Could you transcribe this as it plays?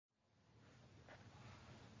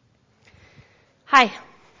Hi.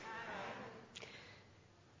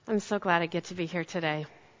 I'm so glad I get to be here today.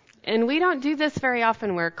 And we don't do this very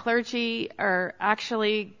often where clergy are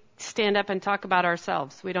actually stand up and talk about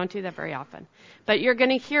ourselves. We don't do that very often. But you're going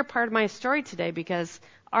to hear part of my story today because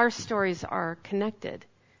our stories are connected,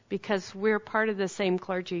 because we're part of the same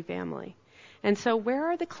clergy family. And so where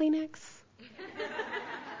are the Kleenex?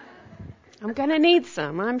 I'm going to need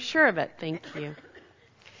some. I'm sure of it. Thank you.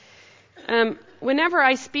 Whenever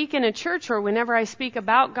I speak in a church or whenever I speak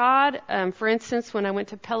about God, for instance, when I went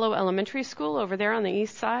to Pellow Elementary School over there on the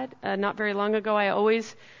east side, not very long ago, I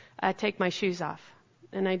always take my shoes off.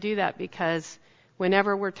 And I do that because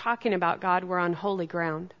whenever we're talking about God, we're on holy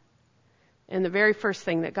ground. And the very first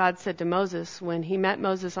thing that God said to Moses when he met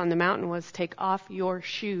Moses on the mountain was, take off your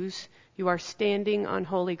shoes. You are standing on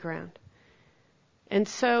holy ground. And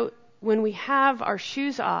so when we have our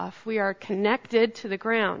shoes off, we are connected to the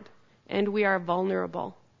ground. And we are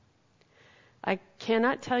vulnerable. I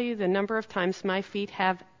cannot tell you the number of times my feet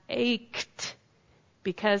have ached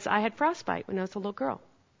because I had frostbite when I was a little girl,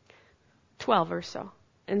 12 or so.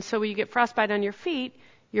 And so when you get frostbite on your feet,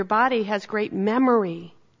 your body has great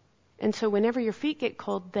memory. And so whenever your feet get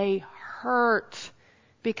cold, they hurt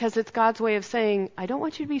because it's God's way of saying, I don't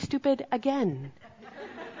want you to be stupid again.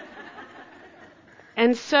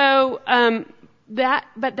 And so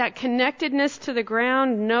that connectedness to the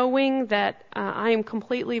ground, knowing that I am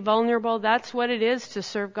completely vulnerable, that's what it is to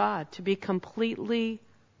serve God, to be completely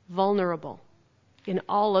vulnerable in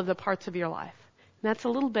all of the parts of your life. And that's a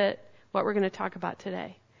little bit what we're going to talk about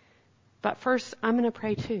today. But first, I'm going to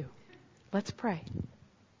pray too. Let's pray.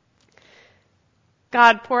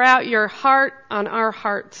 God, pour out your heart on our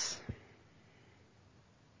hearts.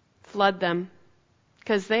 Flood them,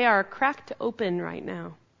 because they are cracked open right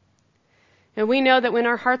now. And we know that when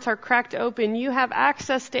our hearts are cracked open, you have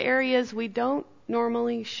access to areas we don't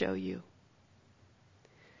normally show you.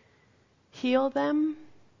 Heal them.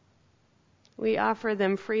 We offer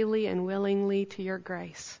them freely and willingly to your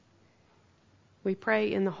grace. We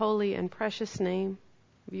pray in the holy and precious name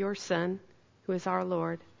of your Son, who is our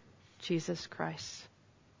Lord, Jesus Christ.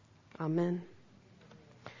 Amen.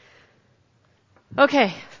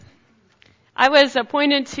 Okay. I was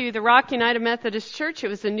appointed to the Rock United Methodist Church. It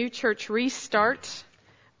was a new church restart.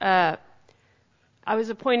 I was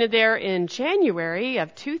appointed there in January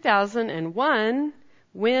of 2001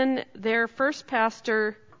 when their first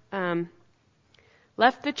pastor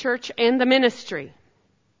left the church and the ministry.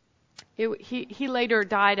 He later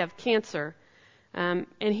died of cancer, and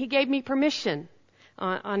he gave me permission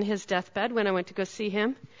on his deathbed when I went to go see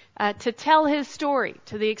him to tell his story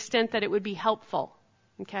to the extent that it would be helpful.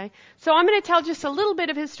 Okay, so I'm going to tell just a little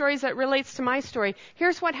bit of his stories that relates to my story.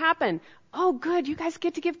 Here's what happened. Oh, good. You guys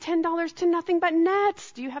get to give $10 to nothing but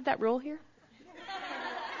nets. Do you have that rule here?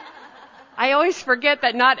 I always forget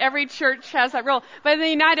that not every church has that rule. But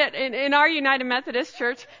in our United Methodist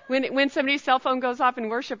Church, when somebody's cell phone goes off in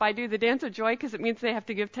worship, I do the dance of joy because it means they have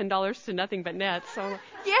to give $10 to nothing but nets. So,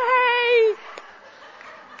 yay!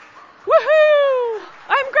 Woohoo!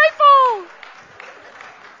 I'm grateful!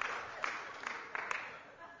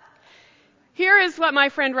 Here is what my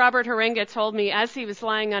friend Robert Harenga told me as he was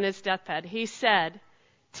lying on his deathbed. He said,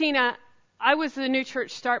 Tina, I was the new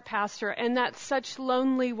church start pastor, and that's such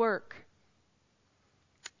lonely work.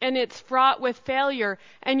 And it's fraught with failure.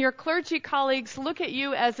 And your clergy colleagues look at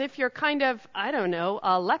you as if you're kind of,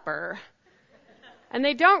 a leper. And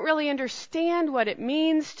they don't really understand what it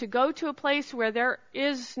means to go to a place where there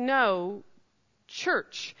is no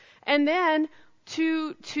church. And then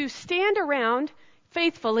to stand around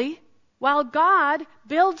faithfully while God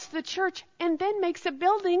builds the church and then makes a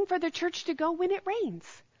building for the church to go when it rains.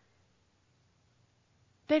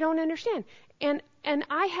 They don't understand. And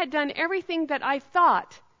I had done everything that I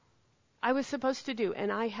thought I was supposed to do,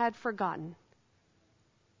 and I had forgotten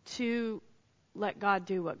to let God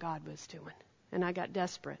do what God was doing. And I got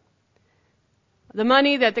desperate. The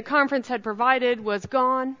money that the conference had provided was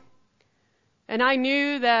gone, and I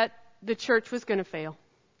knew that the church was going to fail.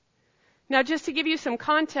 Now, just to give you some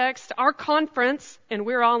context, our conference, and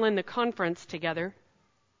we're all in the conference together,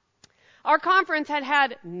 our conference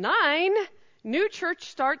had 9 new church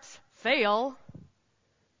starts fail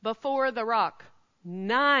before the Rock.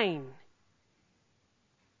 9.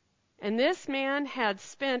 And this man had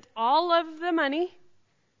spent all of the money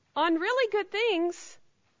on really good things,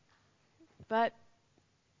 but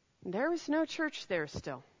there was no church there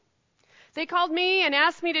still. They called me and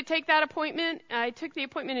asked me to take that appointment. I took the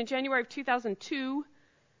appointment in January of 2002.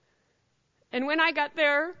 And when I got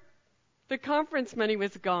there, the conference money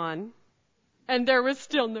was gone, and there was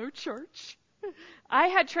still no church. I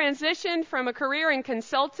had transitioned from a career in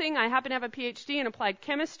consulting. I happen to have a PhD in applied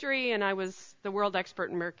chemistry, and I was the world expert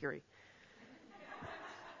in mercury.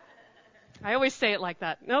 I always say it like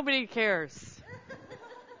that. Nobody cares.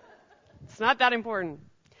 It's not that important.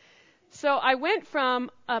 So I went from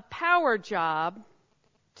a power job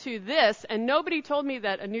to this, and nobody told me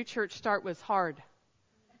that a new church start was hard.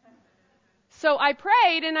 So I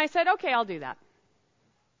prayed, and I said, okay, I'll do that.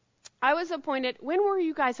 I was appointed. When were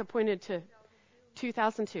you guys appointed to?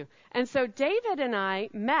 2002. And so David and I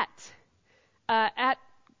met at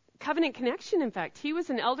Covenant Connection, in fact. He was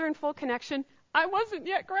an elder in full connection. I wasn't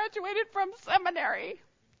yet graduated from seminary.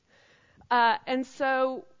 And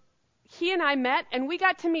so he and I met, and we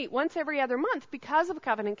got to meet once every other month because of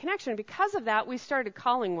Covenant Connection. Because of that, we started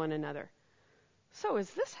calling one another. So is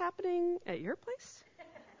this happening at your place?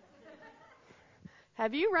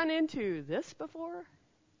 Have you run into this before?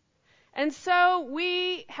 And so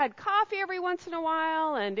we had coffee every once in a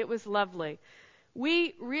while, and it was lovely.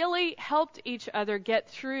 We really helped each other get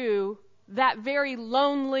through that very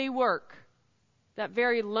lonely work, that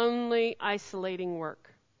very lonely, isolating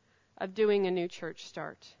work of doing a new church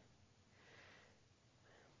start.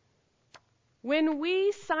 When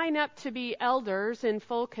we sign up to be elders in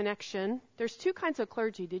full connection, there's two kinds of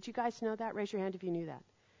clergy. Did you guys know that? Raise your hand if you knew that.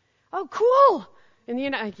 Oh, cool!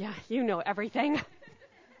 Yeah, you know everything.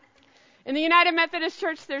 In the United Methodist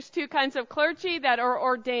Church, there's two kinds of clergy that are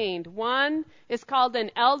ordained. One is called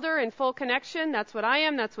an elder in full connection. That's what I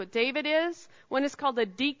am. That's what David is. One is called a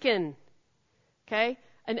deacon. Okay?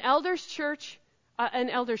 An elder's church.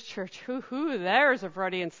 There's a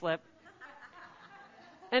Freudian slip.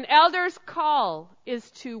 An elder's call is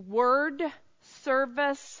to word,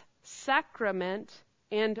 service, sacrament,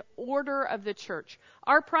 and order of the church.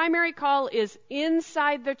 Our primary call is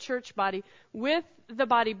inside the church body, with the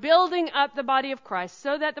body, building up the body of Christ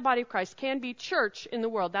so that the body of Christ can be church in the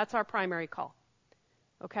world. That's our primary call.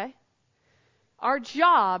 Okay? Our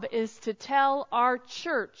job is to tell our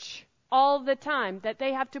church all the time that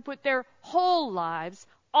they have to put their whole lives,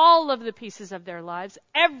 all of the pieces of their lives,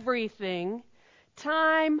 everything,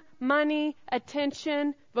 time, money,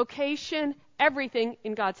 attention, vocation, everything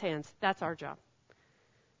in God's hands. That's our job.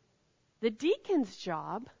 The deacon's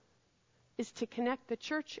job is to connect the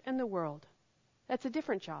church and the world. That's a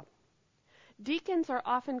different job. Deacons are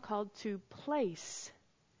often called to place,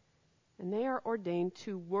 and they are ordained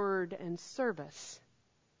to word and service.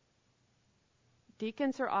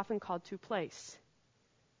 Deacons are often called to place.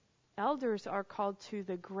 Elders are called to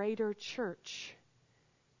the greater church,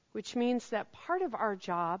 which means that part of our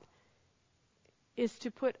job is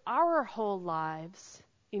to put our whole lives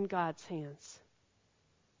in God's hands.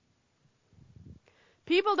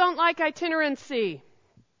 People don't like itinerancy.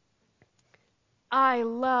 I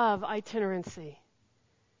love itinerancy.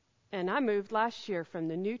 And I moved last year from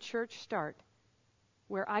the new church start,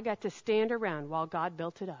 where I got to stand around while God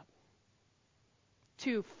built it up,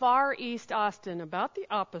 to Far East Austin, about the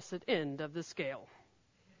opposite end of the scale.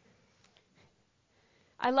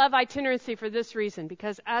 I love itinerancy for this reason,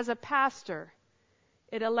 because as a pastor,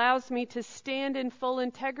 it allows me to stand in full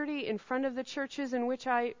integrity in front of the churches in which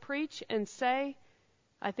I preach and say,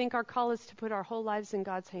 I think our call is to put our whole lives in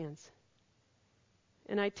God's hands.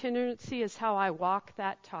 And itinerancy is how I walk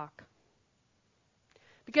that talk.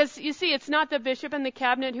 Because, you see, it's not the bishop and the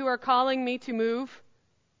cabinet who are calling me to move.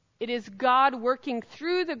 It is God working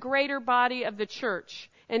through the greater body of the church.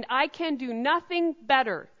 And I can do nothing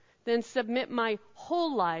better than submit my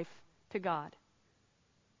whole life to God.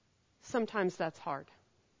 Sometimes that's hard.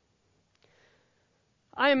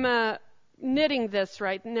 I'm knitting this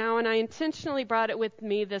right now, and I intentionally brought it with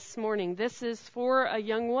me this morning. This is for a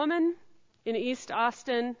young woman in East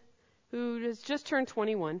Austin who has just turned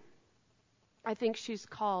 21. I think she's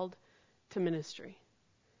called to ministry.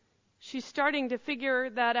 She's starting to figure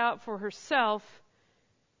that out for herself.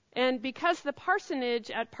 And because the parsonage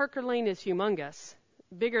at Parker Lane is humongous,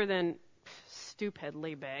 bigger than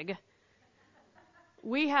stupidly big,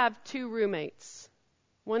 we have two roommates.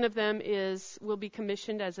 One of them will be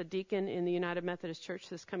commissioned as a deacon in the United Methodist Church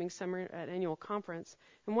this coming summer at annual conference.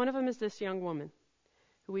 And one of them is this young woman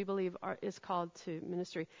who we believe is called to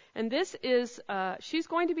ministry. And this is, she's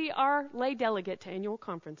going to be our lay delegate to annual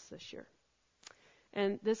conference this year.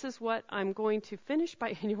 And this is what I'm going to finish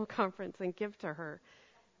by annual conference and give to her.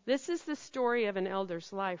 This is the story of an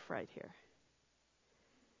elder's life right here.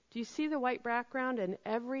 Do you see the white background and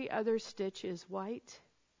every other stitch is white,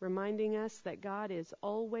 reminding us that God is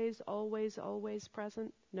always, always, always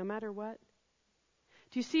present, no matter what?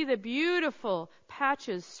 Do you see the beautiful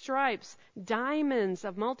patches, stripes, diamonds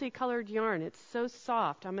of multicolored yarn? It's so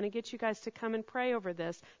soft. I'm going to get you guys to come and pray over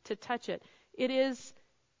this, to touch it. It is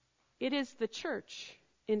the church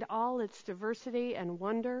in all its diversity and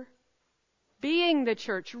wonder. Being the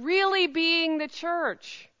church, really being the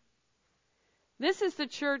church. This is the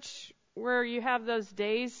church where you have those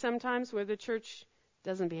days sometimes where the church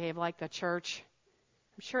doesn't behave like the church.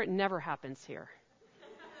 I'm sure it never happens here.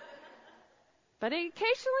 But it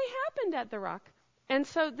occasionally happened at the Rock. And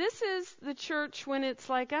so this is the church when it's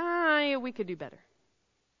like, we could do better.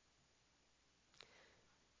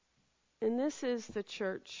 And this is the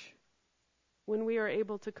church when we are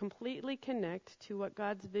able to completely connect to what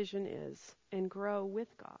God's vision is and grow with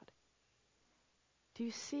God. Do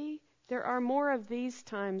you see? There are more of these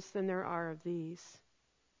times than there are of these.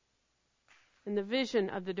 And the vision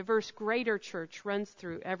of the diverse greater church runs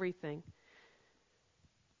through everything.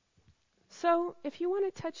 So, if you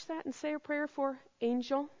want to touch that and say a prayer for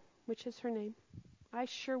Angel, which is her name, I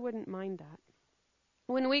sure wouldn't mind that.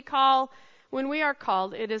 When we are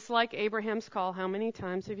called, it is like Abraham's call. How many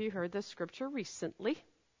times have you heard this scripture recently?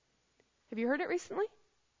 Have you heard it recently?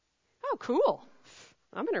 Oh, cool.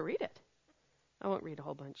 I'm going to read it. I won't read a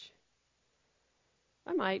whole bunch.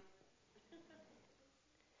 I might.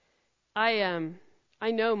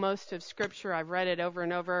 I know most of Scripture. I've read it over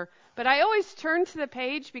and over. But I always turn to the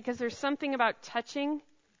page because there's something about touching,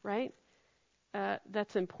 right,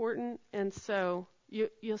 that's important. And so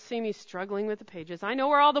you'll see me struggling with the pages. I know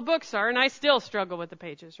where all the books are, and I still struggle with the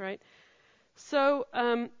pages, right? So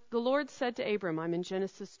the Lord said to Abram, I'm in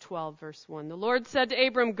Genesis 12, verse 1. The Lord said to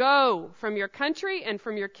Abram, go from your country and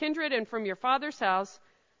from your kindred and from your father's house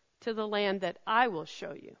to the land that I will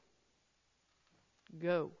show you.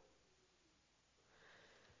 Go.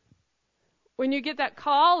 When you get that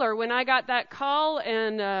call, or when I got that call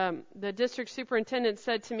and the district superintendent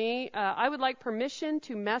said to me, I would like permission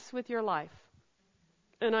to mess with your life.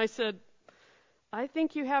 And I said, I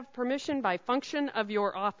think you have permission by function of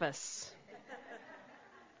your office.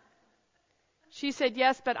 She said,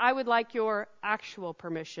 yes, but I would like your actual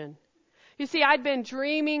permission. You see, I'd been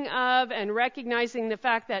dreaming of and recognizing the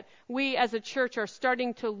fact that we as a church are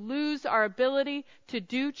starting to lose our ability to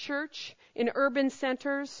do church in urban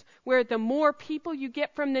centers where the more people you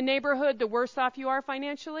get from the neighborhood, the worse off you are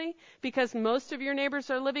financially, because most of your neighbors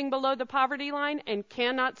are living below the poverty line and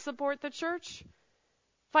cannot support the church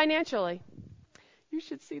financially. You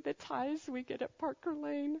should see the tithes we get at Parker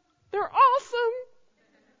Lane. They're awesome.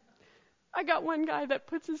 I got one guy that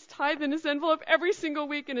puts his tithe in his envelope every single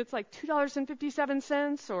week, and it's like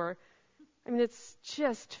 $2.57, it's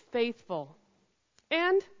just faithful.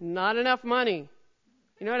 And not enough money.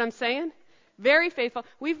 You know what I'm saying? Very faithful.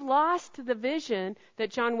 We've lost the vision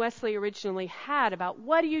that John Wesley originally had about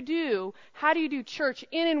what do you do, how do you do church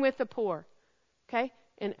in and with the poor. Okay?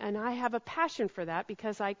 And I have a passion for that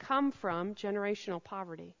because I come from generational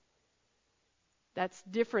poverty. That's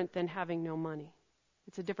different than having no money.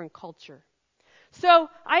 It's a different culture. So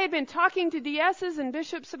I had been talking to DSs and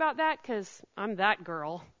bishops about that because I'm that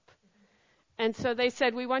girl. And so they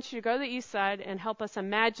said, we want you to go to the east side and help us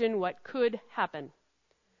imagine what could happen.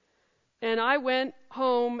 And I went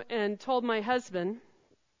home and told my husband,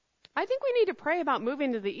 I think we need to pray about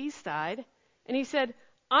moving to the east side. And he said,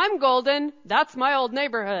 I'm Golden. That's my old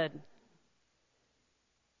neighborhood.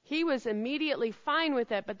 He was immediately fine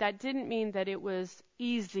with it, but that didn't mean that it was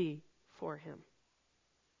easy for him.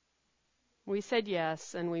 We said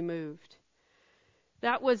yes, and we moved.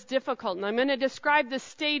 That was difficult, and I'm going to describe the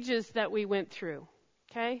stages that we went through,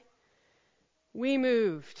 okay? We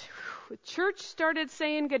moved. The church started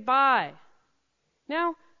saying goodbye.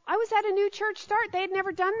 Now, I was at a new church start. They had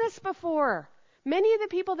never done this before. Many of the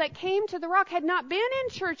people that came to the Rock had not been in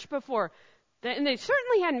church before. And they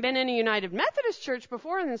certainly hadn't been in a United Methodist church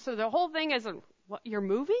before, and so the whole thing is, what, you're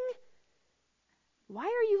moving? Why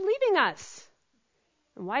are you leaving us?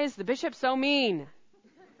 And why is the bishop so mean?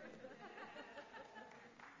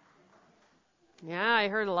 Yeah, I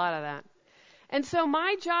heard a lot of that. And so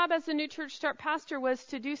my job as a new church start pastor was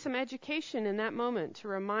to do some education in that moment to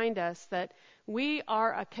remind us that we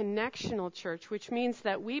are a connectional church, which means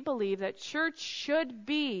that we believe that church should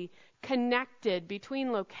be connected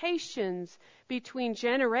between locations, between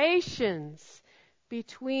generations,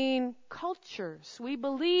 between cultures. We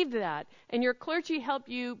believe that. And your clergy help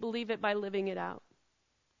you believe it by living it out.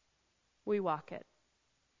 We walk it.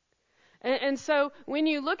 And so when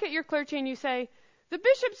you look at your clergy and you say, the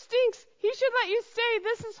bishop stinks, he should let you stay,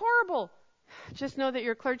 this is horrible. Just know that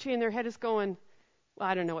your clergy in their head is going, well,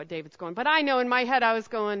 I don't know what David's going, but I know in my head I was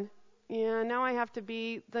going, yeah, now I have to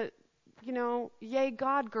be the, yay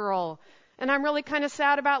God girl. And I'm really kind of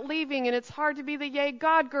sad about leaving, and it's hard to be the yay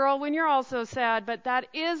God girl when you're also sad, but that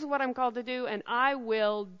is what I'm called to do, and I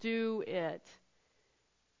will do it.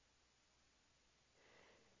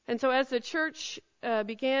 And so as the church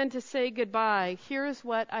began to say goodbye, here's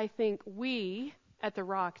what I think we at the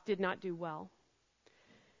Rock did not do well.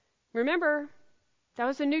 Remember, that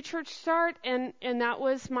was a new church start, and that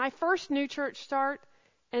was my first new church start,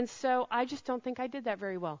 and so I just don't think I did that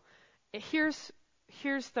very well. Here's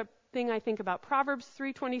the thing I think about. Proverbs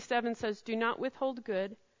 3:27 says, "Do not withhold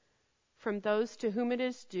good from those to whom it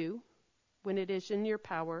is due when it is in your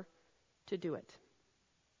power to do it."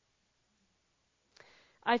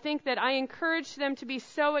 I think that I encouraged them to be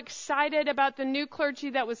so excited about the new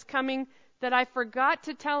clergy that was coming that I forgot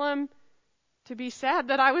to tell them to be sad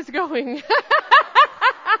that I was going.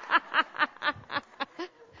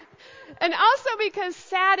 And also because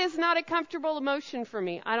sad is not a comfortable emotion for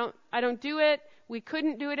me. I don't do it. We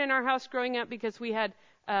couldn't do it in our house growing up because we had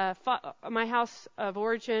my house of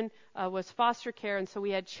origin was foster care, and so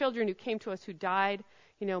we had children who came to us who died,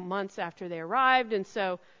 months after they arrived, and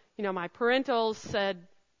so, my parentals said,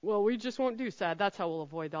 "Well, we just won't do sad. That's how we'll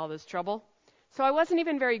avoid all this trouble." So I wasn't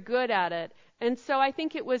even very good at it, and so I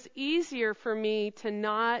think it was easier for me to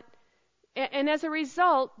not. And as a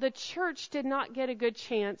result, the church did not get a good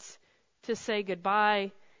chance to say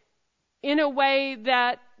goodbye in a way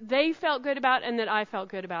that they felt good about and that I felt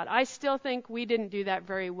good about. I still think we didn't do that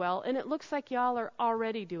very well, and it looks like y'all are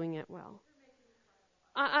already doing it well.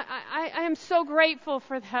 I am so grateful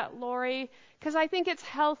for that, Lori, because I think it's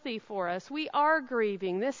healthy for us. We are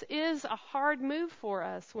grieving. This is a hard move for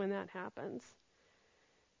us when that happens.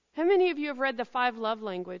 How many of you have read the 5 love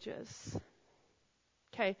languages?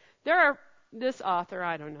 Okay, this author,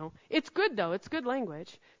 I don't know. It's good, though. It's good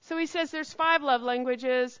language. So he says there's 5 love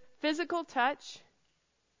languages: physical touch,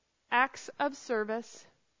 acts of service,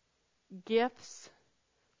 gifts,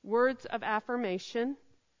 words of affirmation,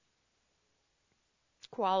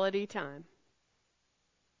 quality time.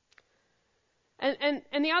 And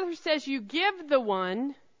the author says you give the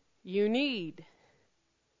one you need.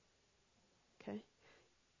 Okay?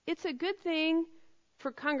 It's a good thing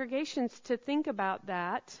for congregations to think about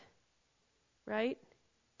that, right?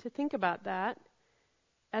 To think about that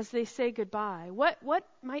as they say goodbye. What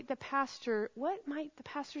might the pastor's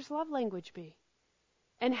love language be?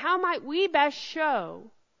 And how might we best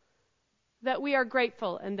show that we are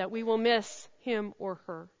grateful and that we will miss him or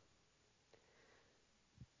her?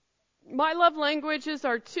 My love languages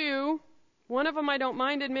are 2. One of them I don't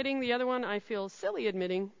mind admitting. The other one I feel silly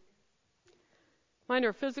admitting. Mine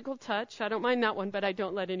are physical touch. I don't mind that one, but I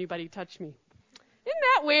don't let anybody touch me. Isn't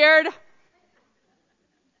that weird?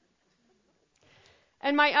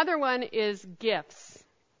 And my other one is gifts.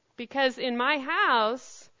 Because in my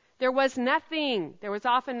house, there was nothing. There was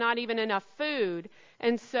often not even enough food.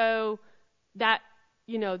 And so that,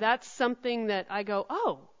 that's something that I go,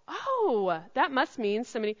 oh, that must mean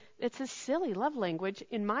somebody. It's a silly love language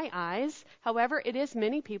in my eyes. However, it is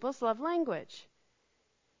many people's love language.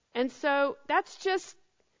 And so that's just,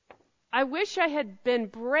 I wish I had been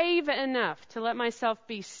brave enough to let myself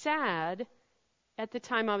be sad at the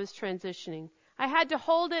time I was transitioning. I had to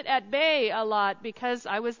hold it at bay a lot because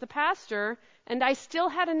I was the pastor, and I still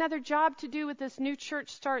had another job to do with this new church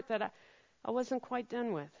start that I wasn't quite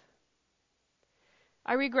done with.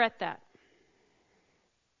 I regret that.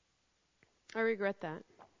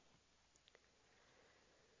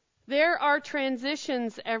 There are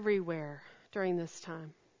transitions everywhere during this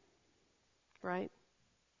time, right?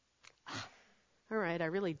 All right, I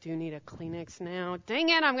really do need a Kleenex now. Dang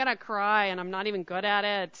it, I'm going to cry, and I'm not even good at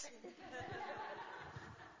it.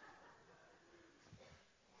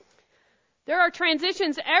 There are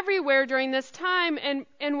transitions everywhere during this time,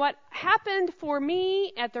 and what happened for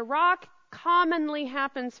me at the Rock commonly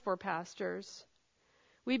happens for pastors.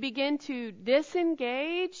 We begin to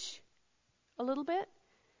disengage a little bit,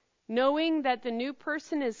 knowing that the new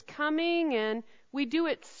person is coming, and we do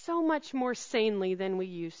it so much more sanely than we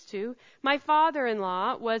used to. My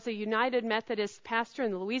father-in-law was a United Methodist pastor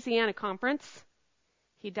in the Louisiana Conference.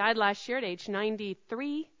 He died last year at age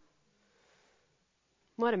 93.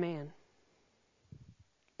 What a man.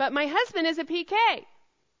 But my husband is a PK.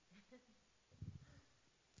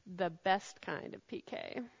 The best kind of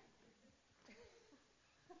PK.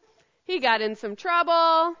 He got in some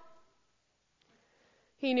trouble.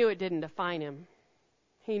 He knew it didn't define him.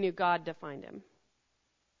 He knew God defined him.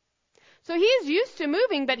 So he's used to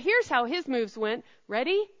moving, but here's how his moves went.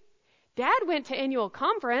 Ready? Dad went to annual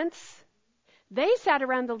conference. They sat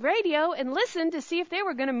around the radio and listened to see if they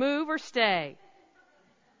were going to move or stay.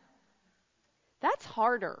 That's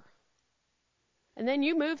harder. And then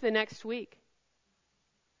you move the next week.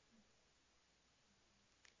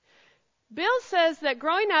 Bill says that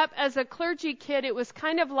growing up as a clergy kid, it was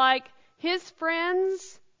kind of like his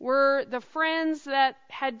friends were the friends that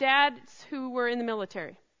had dads who were in the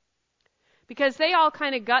military. Because they all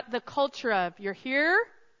kind of got the culture of you're here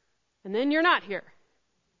and then you're not here.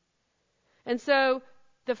 And so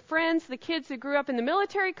the friends, the kids that grew up in the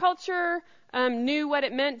military culture knew what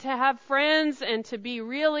it meant to have friends and to be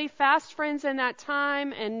really fast friends in that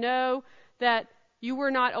time and know that you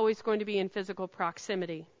were not always going to be in physical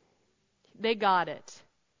proximity. They got it.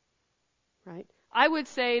 Right? I would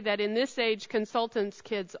say that in this age, consultants'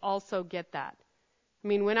 kids also get that. I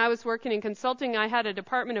mean, when I was working in consulting, I had a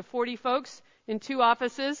department of 40 folks in 2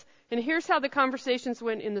 offices, and here's how the conversations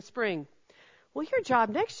went in the spring. Well, your job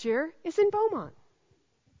next year is in Beaumont.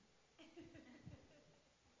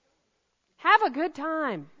 Have a good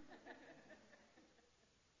time.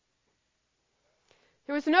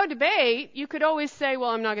 There was no debate. You could always say, well,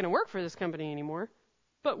 I'm not going to work for this company anymore.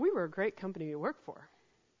 But we were a great company to work for.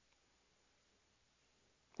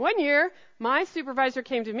 One year, my supervisor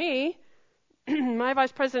came to me, my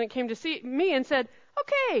vice president came to see me and said,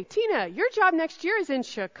 okay, Tina, your job next year is in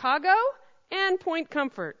Chicago and Point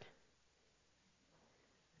Comfort.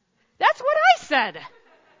 That's what I said.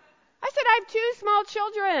 I said, I have 2 small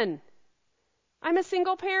children. I'm a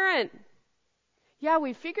single parent. Yeah,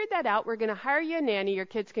 we figured that out. We're going to hire you a nanny. Your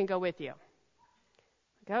kids can go with you.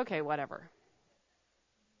 Okay, whatever.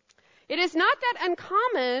 It is not that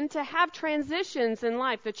uncommon to have transitions in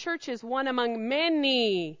life. The church is one among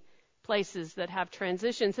many places that have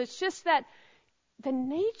transitions. It's just that the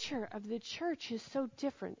nature of the church is so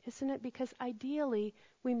different, isn't it? Because ideally,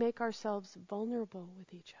 we make ourselves vulnerable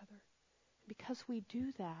with each other. Because we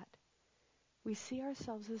do that, we see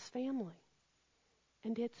ourselves as family.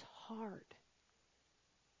 And it's hard.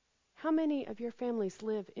 How many of your families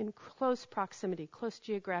live in close proximity, close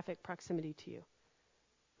geographic proximity to you?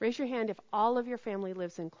 Raise your hand if all of your family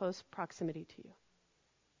lives in close proximity to you.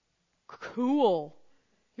 Cool.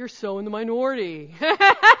 You're so in the minority.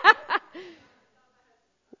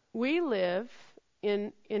 We live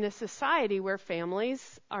in a society where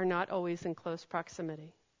families are not always in close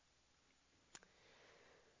proximity.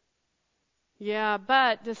 Yeah,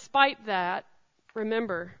 but despite that,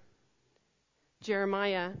 remember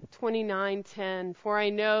Jeremiah 29:10, for I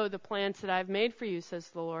know the plans that I've made for you, says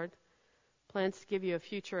the Lord. Plans to give you a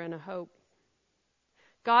future and a hope.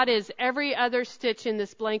 God is every other stitch in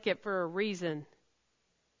this blanket for a reason.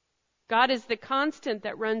 God is the constant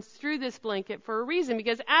that runs through this blanket for a reason.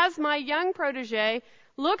 Because as my young protege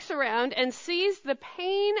looks around and sees the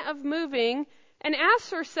pain of moving and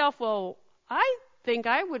asks herself, well, I think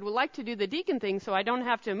I would like to do the deacon thing so I don't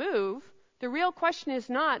have to move. The real question is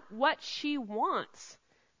not what she wants,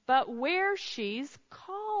 but where she's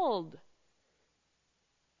called.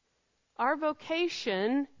 Our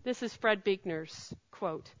vocation, this is Fred Buechner's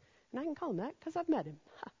quote, and I can call him that because I've met him.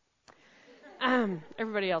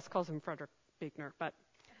 Everybody else calls him Frederick Buechner, but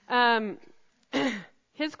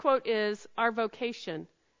his quote is, our vocation,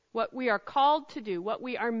 what we are called to do, what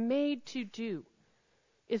we are made to do,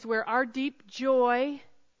 is where our deep joy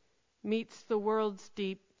meets the world's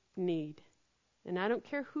deep need. And I don't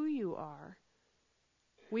care who you are,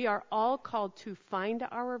 we are all called to find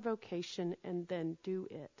our vocation and then do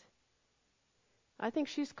it. I think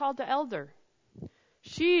she's called to elder.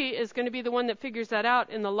 She is going to be the one that figures that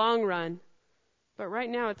out in the long run. But right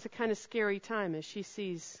now it's a kind of scary time as she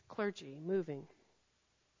sees clergy moving.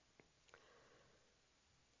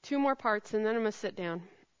 2 more parts and then I'm going to sit down.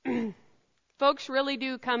 Folks really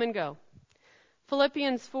do come and go.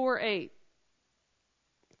 Philippians 4:8.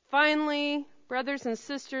 Finally, brothers and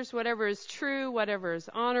sisters, whatever is true, whatever is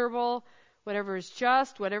honorable, whatever is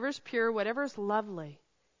just, whatever is pure, whatever is lovely,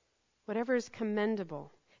 whatever is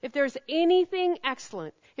commendable. If there's anything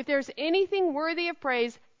excellent, if there's anything worthy of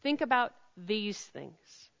praise, think about these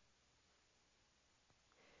things.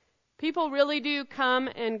 People really do come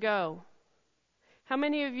and go. How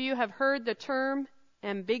many of you have heard the term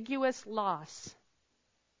ambiguous loss?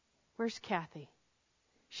 Where's Kathy?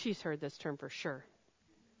 She's heard this term for sure.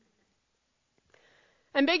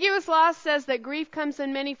 Ambiguous loss says that grief comes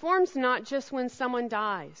in many forms, not just when someone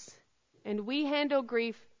dies. And we handle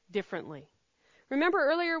grief differently. Remember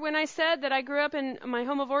earlier when I said that I grew up in my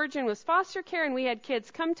home of origin was foster care, and we had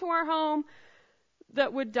kids come to our home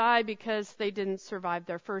that would die because they didn't survive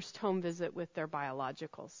their first home visit with their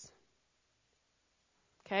biologicals.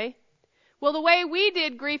 Okay? Well, the way we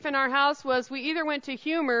did grief in our house was we either went to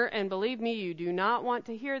humor, and believe me, you do not want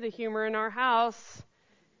to hear the humor in our house.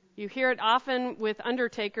 You hear it often with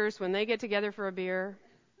undertakers when they get together for a beer.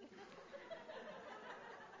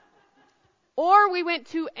 Or we went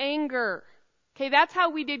to anger. Okay, that's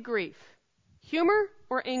how we did grief. Humor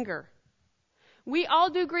or anger. We all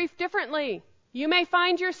do grief differently. You may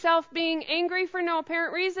find yourself being angry for no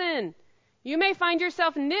apparent reason. You may find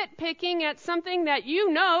yourself nitpicking at something that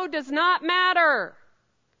you know does not matter.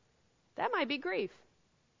 That might be grief.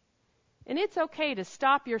 And it's okay to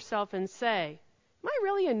stop yourself and say, am I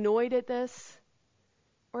really annoyed at this?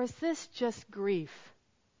 Or is this just grief?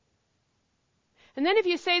 And then if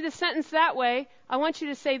you say the sentence that way, I want you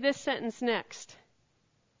to say this sentence next.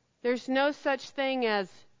 There's no such thing as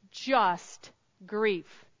just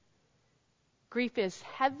grief. Grief is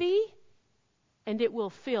heavy, and it will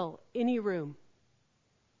fill any room.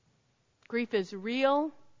 Grief is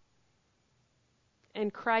real,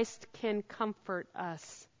 and Christ can comfort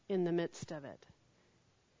us in the midst of it.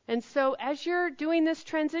 And so as you're doing this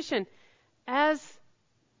transition, as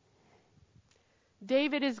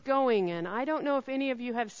David is going, and I don't know if any of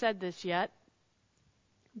you have said this yet,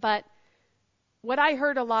 but what I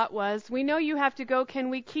heard a lot was, we know you have to go, can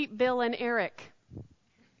we keep Bill and Eric?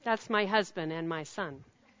 That's my husband and my son.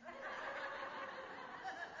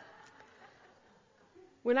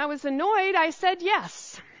 When I was annoyed, I said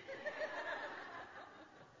yes.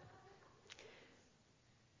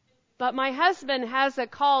 But my husband has a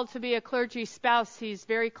call to be a clergy spouse. He's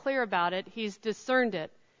very clear about it. He's discerned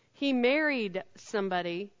it. He married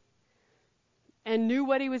somebody and knew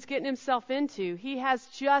what he was getting himself into. He has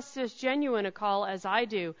just as genuine a call as I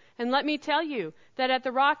do. And let me tell you that at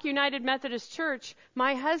the Rock United Methodist Church,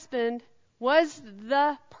 my husband was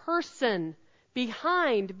the person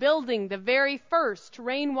behind building the very first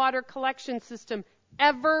rainwater collection system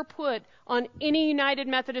ever put on any United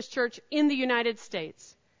Methodist church in the United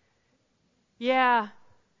States. Yeah,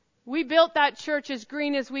 we built that church as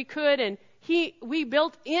green as we could, and we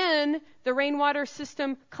built in the rainwater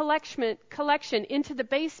system collection into the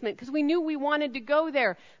basement because we knew we wanted to go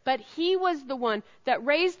there. But he was the one that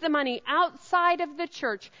raised the money outside of the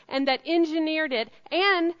church and that engineered it,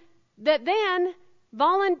 and that then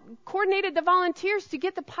coordinated the volunteers to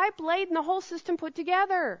get the pipe laid and the whole system put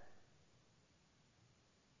together.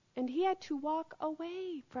 And he had to walk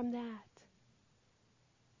away from that.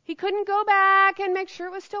 He couldn't go back and make sure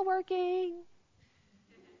it was still working.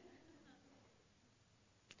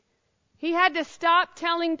 He had to stop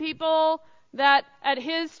telling people that at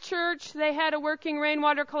his church they had a working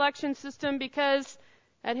rainwater collection system because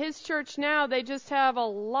at his church now they just have a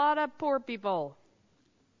lot of poor people.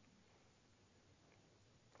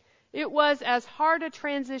 It was as hard a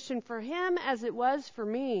transition for him as it was for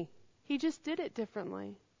me. He just did it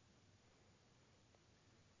differently.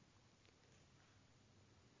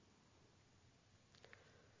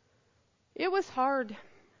 It was hard.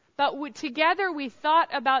 But together we thought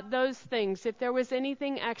about those things. If there was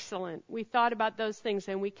anything excellent, we thought about those things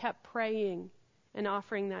and we kept praying and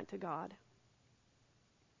offering that to God.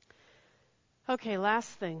 Okay, last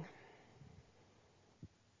thing.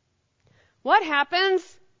 What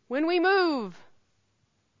happens when we move?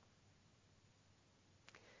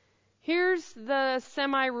 Here's the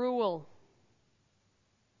semi-rule.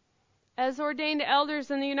 As ordained elders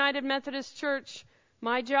in the United Methodist Church,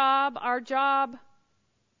 our job,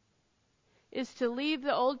 is to leave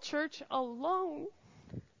the old church alone,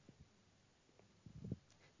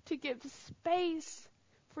 to give space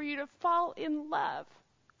for you to fall in love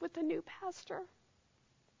with the new pastor.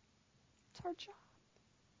 It's our job.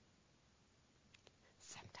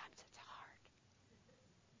 Sometimes it's hard.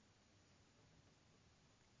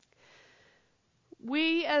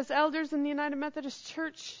 We, as elders in the United Methodist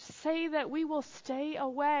Church, say that we will stay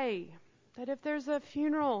away. That if there's a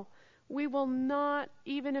funeral, we will not,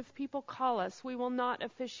 even if people call us, we will not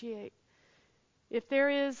officiate. If there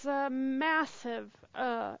is a massive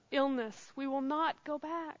illness, we will not go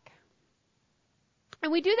back. And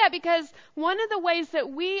we do that because one of the ways that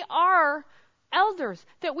we are elders,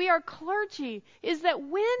 that we are clergy, is that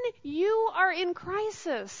when you are in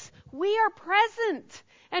crisis, we are present.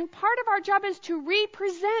 And part of our job is to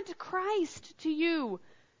represent Christ to you.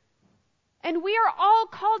 And we are all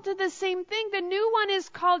called to the same thing. The new one is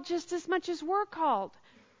called just as much as we're called.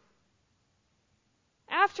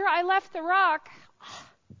 After I left the Rock,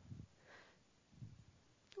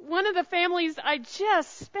 one of the families I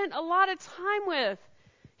just spent a lot of time with,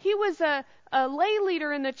 he was a lay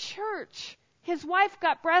leader in the church. His wife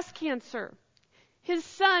got breast cancer. His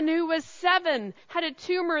son, who was 7, had a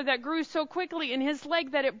tumor that grew so quickly in his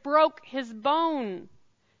leg that it broke his bone.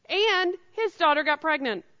 And his daughter got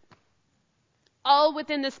pregnant. All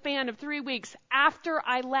within the span of 3 weeks after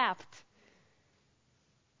I left.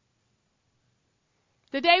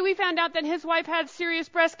 The day we found out that his wife had serious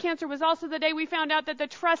breast cancer was also the day we found out that the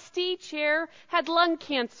trustee chair had lung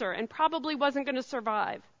cancer and probably wasn't going to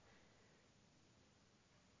survive.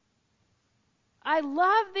 I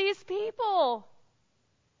love these people.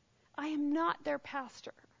 I am not their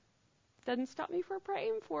pastor. Doesn't stop me from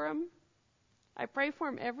praying for them. I pray for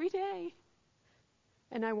them every day.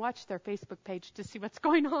 And I watch their Facebook page to see what's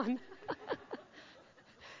going on.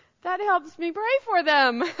 That helps me pray for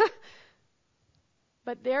them.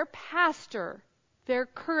 But their pastor, their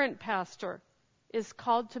current pastor, is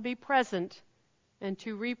called to be present and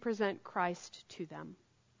to represent Christ to them.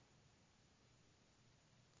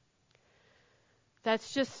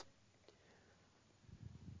 That's just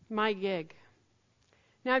my gig.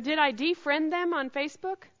 Now, did I defriend them on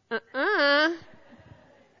Facebook?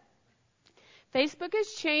 Facebook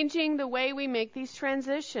is changing the way we make these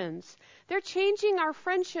transitions. They're changing our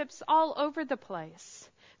friendships all over the place.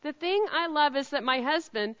 The thing I love is that my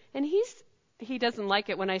husband, and he doesn't like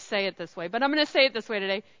it when I say it this way, but I'm going to say it this way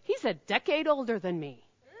today. He's a decade older than me.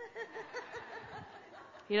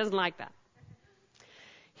 He doesn't like that.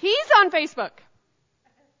 He's on Facebook.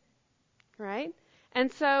 Right?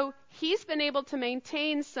 And so he's been able to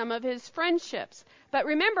maintain some of his friendships. But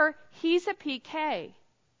remember, he's a PK.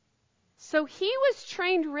 So he was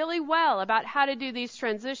trained really well about how to do these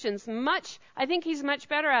transitions. I think he's much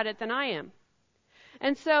better at it than I am.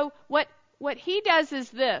 And so what he does is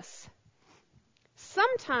this.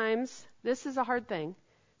 Sometimes, this is a hard thing,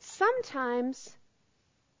 sometimes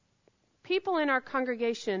people in our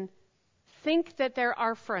congregation think that they're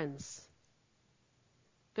our friends,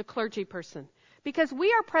 the clergy person. Because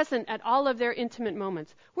we are present at all of their intimate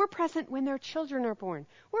moments. We're present when their children are born.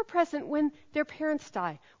 We're present when their parents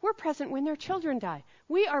die. We're present when their children die.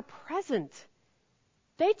 We are present.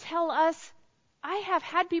 They tell us, I have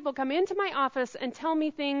had people come into my office and tell me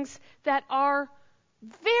things that are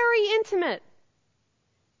very intimate.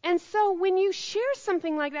 And so when you share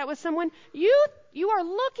something like that with someone, you are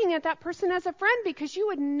looking at that person as a friend, because you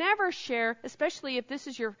would never share, especially if this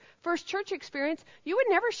is your first church experience, you would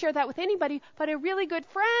never share that with anybody but a really good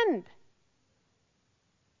friend.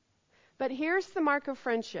 But here's the mark of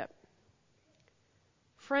friendship.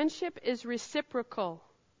 Friendship is reciprocal.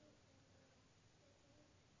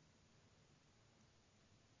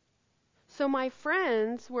 So my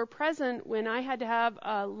friends were present when I had to have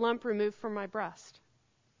a lump removed from my breast.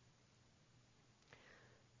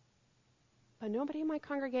 But nobody in my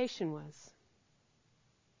congregation was.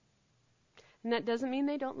 And that doesn't mean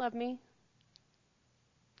they don't love me.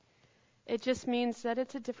 It just means that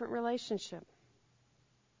it's a different relationship.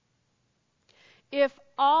 If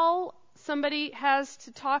all somebody has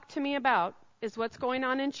to talk to me about is what's going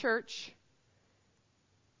on in church,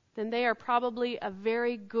 then they are probably a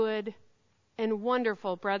very good and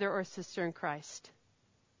wonderful brother or sister in Christ.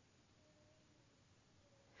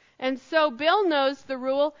 And so Bill knows the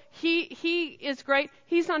rule. He is great.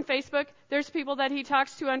 He's on Facebook. There's people that he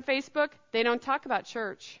talks to on Facebook. They don't talk about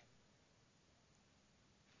church.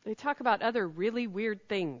 They talk about other really weird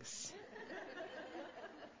things.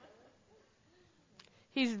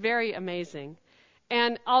 He's very amazing.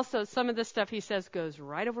 And also, some of the stuff he says goes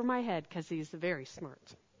right over my head because he's very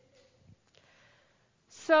smart.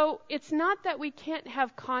 So it's not that we can't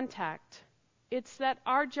have contact. It's that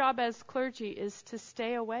our job as clergy is to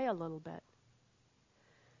stay away a little bit.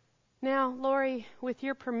 Now, Lori, with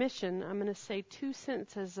your permission, I'm going to say 2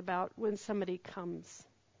 sentences about when somebody comes.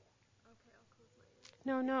 Okay, I'll close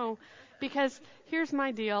my ears. No, because here's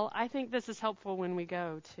my deal. I think this is helpful when we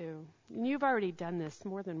go, too. And you've already done this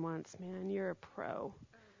more than once, man. You're a pro.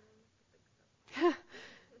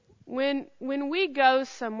 When we go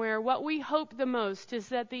somewhere, what we hope the most is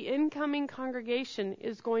that the incoming congregation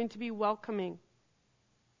is going to be welcoming,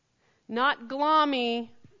 not glommy.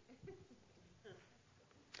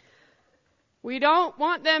 We don't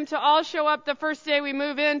want them to all show up the first day we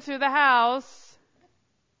move into the house,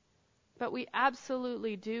 but we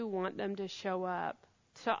absolutely do want them to show up,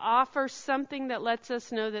 to offer something that lets us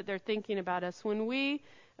know that they're thinking about us. When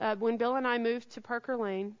Bill and I moved to Parker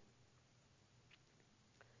Lane,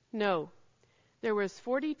 there was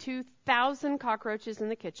 42,000 cockroaches in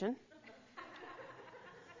the kitchen.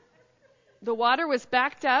 The water was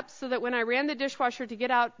backed up so that when I ran the dishwasher to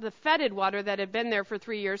get out the fetid water that had been there for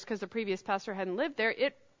 3 years because the previous pastor hadn't lived there,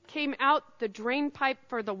 it came out the drain pipe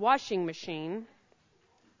for the washing machine.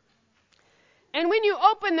 And when you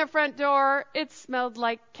opened the front door, it smelled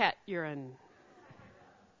like cat urine.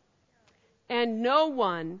 And no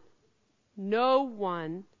one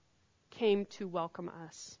came to welcome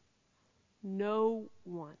us. No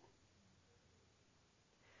one.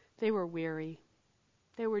 They were weary.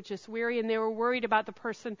 They were just weary, and they were worried about the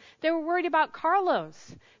person. They were worried about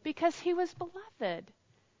Carlos because he was beloved.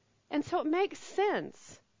 And so it makes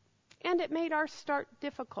sense. And it made our start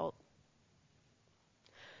difficult.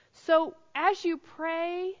 So as you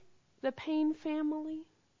pray the Payne family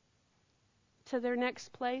to their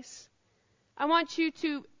next place, I want you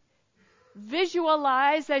to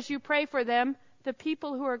visualize, as you pray for them, the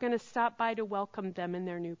people who are going to stop by to welcome them in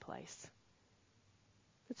their new place.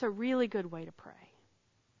 It's a really good way to pray.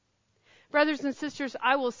 Brothers and sisters,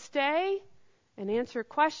 I will stay and answer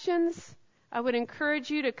questions. I would encourage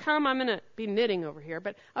you to come. I'm going to be knitting over here,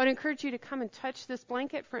 but I would encourage you to come and touch this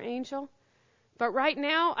blanket for Angel. But right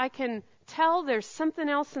now, I can tell there's something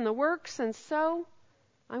else in the works, and so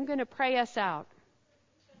I'm going to pray us out.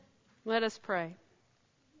 Let us pray.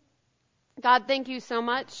 God, thank you so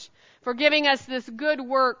much for giving us this good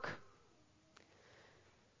work.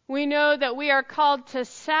 We know that we are called to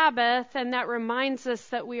Sabbath, and that reminds us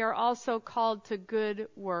that we are also called to good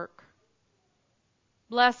work.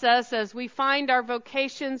 Bless us as we find our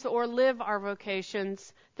vocations or live our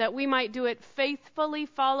vocations, that we might do it faithfully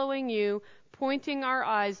following you, pointing our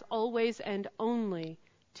eyes always and only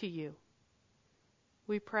to you.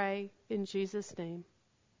 We pray in Jesus' name.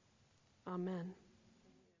 Amen.